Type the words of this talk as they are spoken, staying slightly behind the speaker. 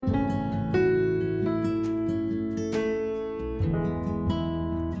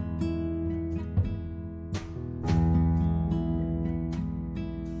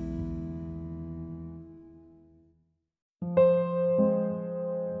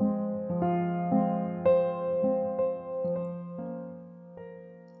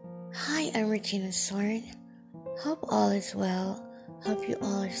I'm Regina Swart. Hope all is well. Hope you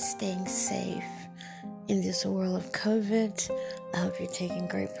all are staying safe in this world of COVID. I hope you're taking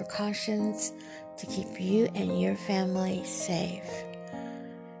great precautions to keep you and your family safe.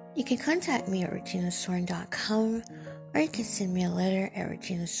 You can contact me at reginaswarn.com, or you can send me a letter at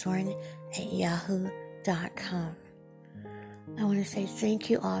reginaswarn@yahoo.com. I want to say thank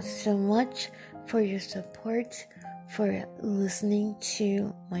you all so much for your support, for listening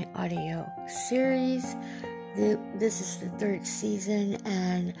to my audio series. This is the third season,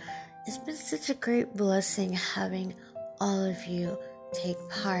 and it's been such a great blessing having all of you take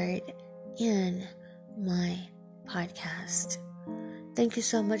part in my podcast. Thank you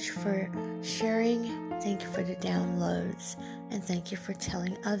so much for sharing. Thank you for the downloads, and thank you for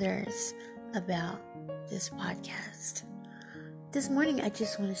telling others about this podcast. This morning, I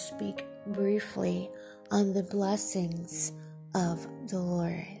just want to speak briefly on the blessings of the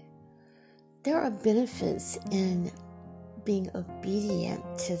Lord. There are benefits in being obedient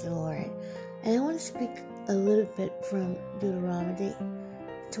to the Lord. And I want to speak a little bit from Deuteronomy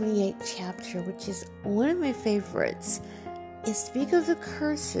 28th chapter, which is one of my favorites. It speaks of the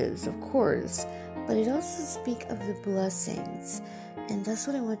curses, of course, but it also speaks of the blessings. And that's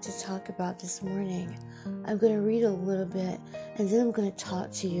what I want to talk about this morning. I'm going to read a little bit, and then I'm going to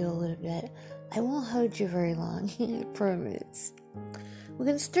talk to you a little bit. I won't hold you very long, I promise. We're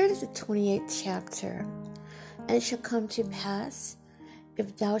going to start at the 28th chapter. And it shall come to pass,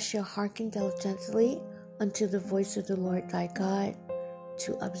 if thou shalt hearken diligently unto the voice of the Lord thy God,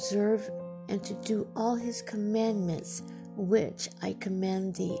 to observe and to do all his commandments, which I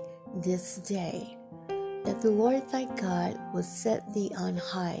command thee this day, that the Lord thy God will set thee on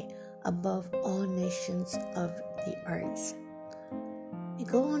high above all nations of the earth. I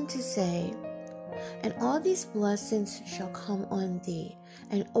go on to say, and all these blessings shall come on thee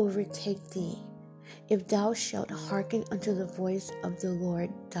and overtake thee, if thou shalt hearken unto the voice of the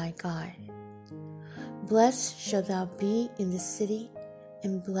Lord thy God. Blessed shalt thou be in the city,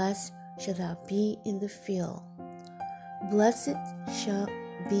 and blessed shalt thou be in the field. Blessed shall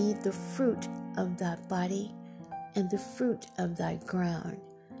be the fruit of thy body, and the fruit of thy ground,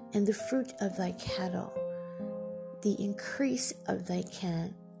 and the fruit of thy cattle, the increase of thy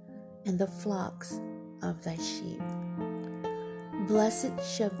kin, and the flocks of thy sheep. Blessed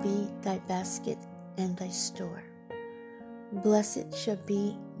shall be thy basket and thy store. Blessed shall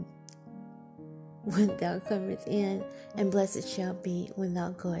be when thou comest in, and blessed shall be when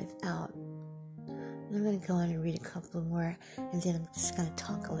thou goest out. And I'm going to go on and read a couple more, and then I'm just going to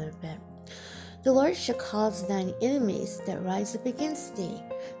talk a little bit. The Lord shall cause thine enemies that rise up against thee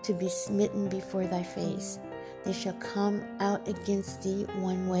to be smitten before thy face. They shall come out against thee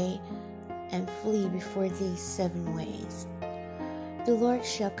one way, and flee before thee 7 ways. The Lord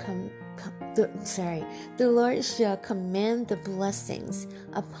shall The Lord shall command the blessings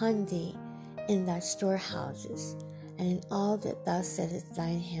upon thee in thy storehouses, and in all that thou settest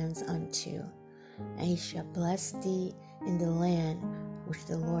thine hands unto. And he shall bless thee in the land which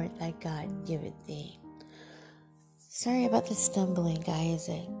the Lord thy God giveth thee. Sorry about the stumbling, guys.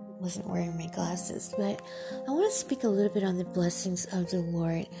 I wasn't wearing my glasses, but I want to speak a little bit on the blessings of the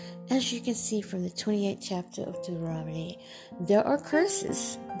Lord. As you can see from the 28th chapter of Deuteronomy, there are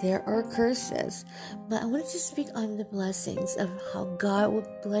curses, but I wanted to speak on the blessings of how God will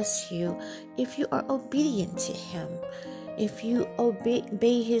bless you if you are obedient to him. If you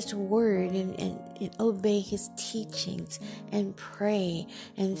obey his word and obey his teachings and pray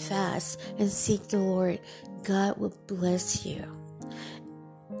and fast and seek the Lord, God will bless you.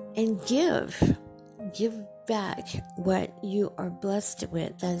 And give back what you are blessed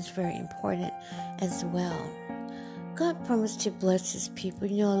with. That is very important as well. God promised to bless his people.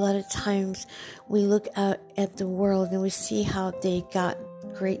 You know, a lot of times we look out at the world and we see how they got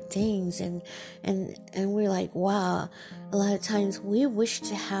great things, and we're like, wow. A lot of times we wish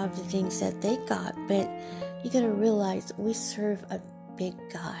to have the things that they got, but you gotta realize we serve a big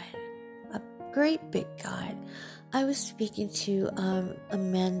God, a great big God. I was speaking to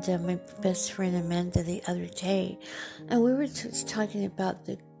Amanda, my best friend Amanda, the other day, and we were talking about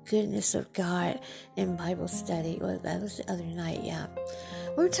the goodness of God in Bible study. Well, that was the other night, yeah.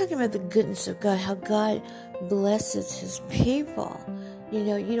 We were talking about the goodness of God, how God blesses his people. You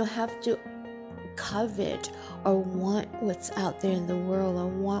know, you don't have to covet or want what's out there in the world or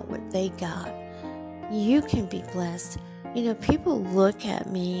want what they got. You can be blessed. You know, people look at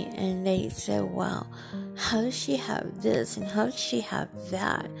me and they say, wow, how does she have this and how does she have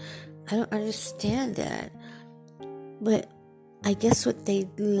that? I don't understand that. But I guess what they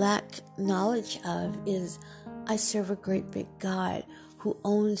lack knowledge of is I serve a great big God who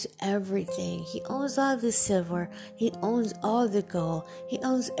owns everything. He owns all the silver. He owns all the gold. He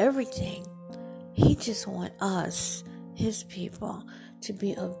owns everything. He just wants us, his people, to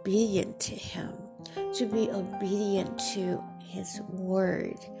be obedient to him, to be obedient to his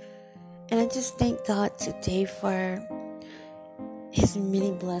word. And I just thank God today for his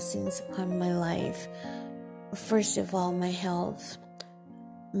many blessings upon my life. First of all, my health,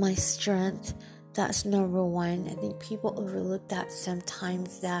 my strength. That's number one. I think people overlook that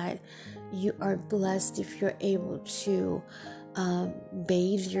sometimes, that you are blessed if you're able to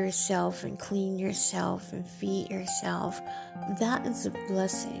bathe yourself and clean yourself and feed yourself. That is a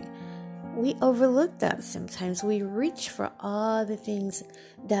blessing. We overlook that sometimes. We reach for all the things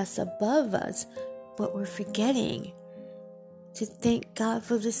that's above us, but we're forgetting to thank God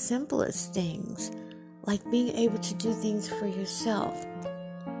for the simplest things, like being able to do things for yourself.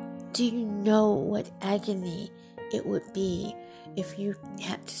 Do you know what agony it would be if you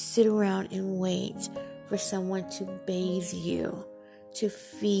had to sit around and wait for someone to bathe you, to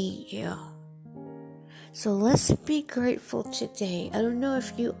feed you? So let's be grateful today. I don't know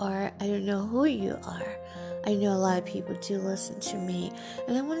if you are. I don't know who you are. I know a lot of people do listen to me.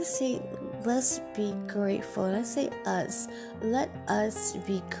 And I want to say, let's be grateful. And I say us. Let us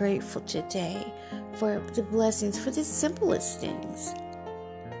be grateful today for the blessings, for the simplest things.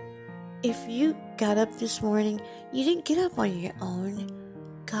 If you got up this morning, you didn't get up on your own.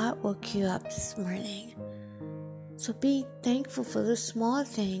 God woke you up this morning. So be thankful for the small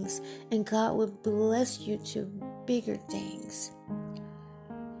things, and God will bless you to bigger things.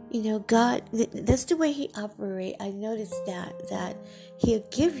 You know, God, that's the way he operates. I noticed that he'll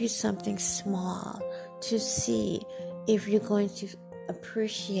give you something small to see if you're going to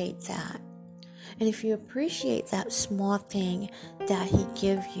appreciate that. And if you appreciate that small thing that he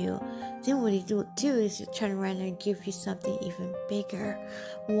gives you, then what he will do is he'll turn around and give you something even bigger.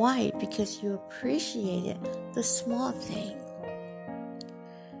 Why? Because you appreciated the small thing.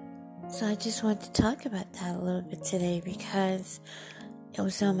 So I just want to talk about that a little bit today, because it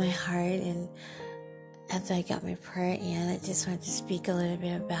was on my heart, and after I got my prayer in, I just wanted to speak a little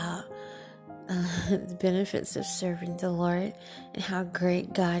bit about the benefits of serving the Lord and how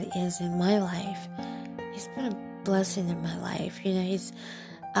great God is in my life. He's been a blessing in my life. You know, he's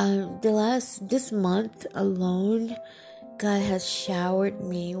this month alone, God has showered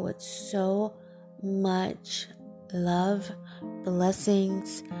me with so much love,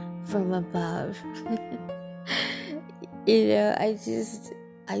 blessings from above. You know, I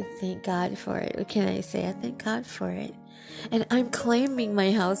thank God for it. What can I say? I thank God for it. And I'm claiming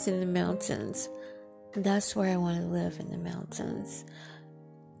my house in the mountains. That's where I want to live, in the mountains.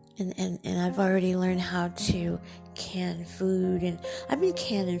 And I've already learned how to can food, and I've been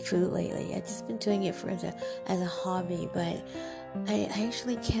canning food lately. I've just been doing it as a hobby, but I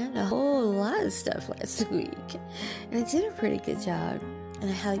actually canned a whole lot of stuff last week, and I did a pretty good job, and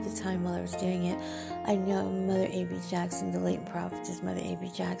I had a good time while I was doing it. I know Mother A.B. Jackson, the late prophetess Mother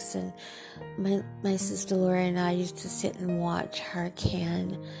A.B. Jackson. My sister Laura and I used to sit and watch her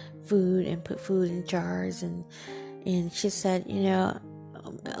can food and put food in jars, and she said, you know,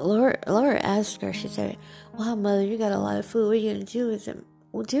 Laura asked her, she said, wow, Mother, you got a lot of food. What are you going to do with it?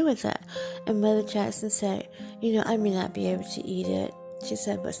 We'll do with that. And Mother Jackson said, you know, I may not be able to eat it. She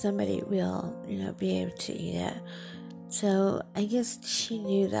said, but somebody will, you know, be able to eat it. So I guess she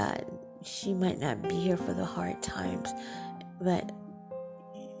knew that she might not be here for the hard times, but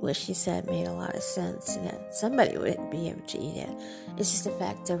what she said made a lot of sense, and that somebody would be able to eat it. It's just the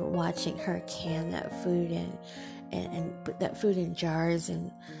fact of watching her can that food and put that food in jars,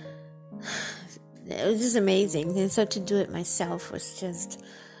 and it was just amazing. And so to do it myself was just,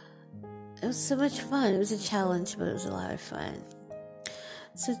 it was so much fun. It was a challenge, but it was a lot of fun.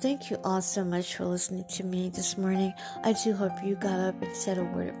 So thank you all so much for listening to me this morning. I do hope you got up and said a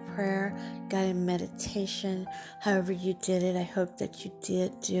word of prayer, got in meditation. However you did it, I hope that you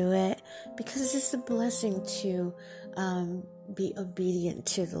did do it, because it's a blessing to be obedient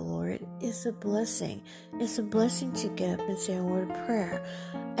to the Lord. It's a blessing. It's a blessing to get up and say a word of prayer.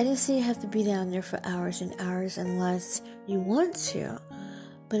 I didn't say you have to be down there for hours and hours unless you want to,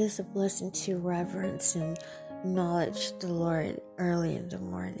 but it's a blessing to reverence and acknowledge the Lord early in the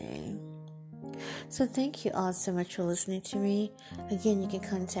morning. So thank you all so much for listening to me. Again, you can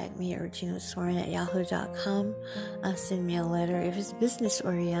contact me at reginaswarn@yahoo.com. Send me a letter if it's business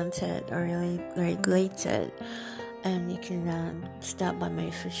oriented or related. And you can stop by my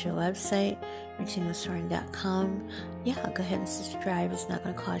official website, reginaswarn.com. Yeah, go ahead and subscribe. It's not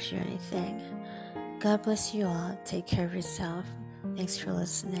going to cost you anything. God bless you all. Take care of yourself. Thanks for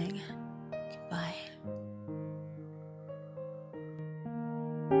listening. Goodbye.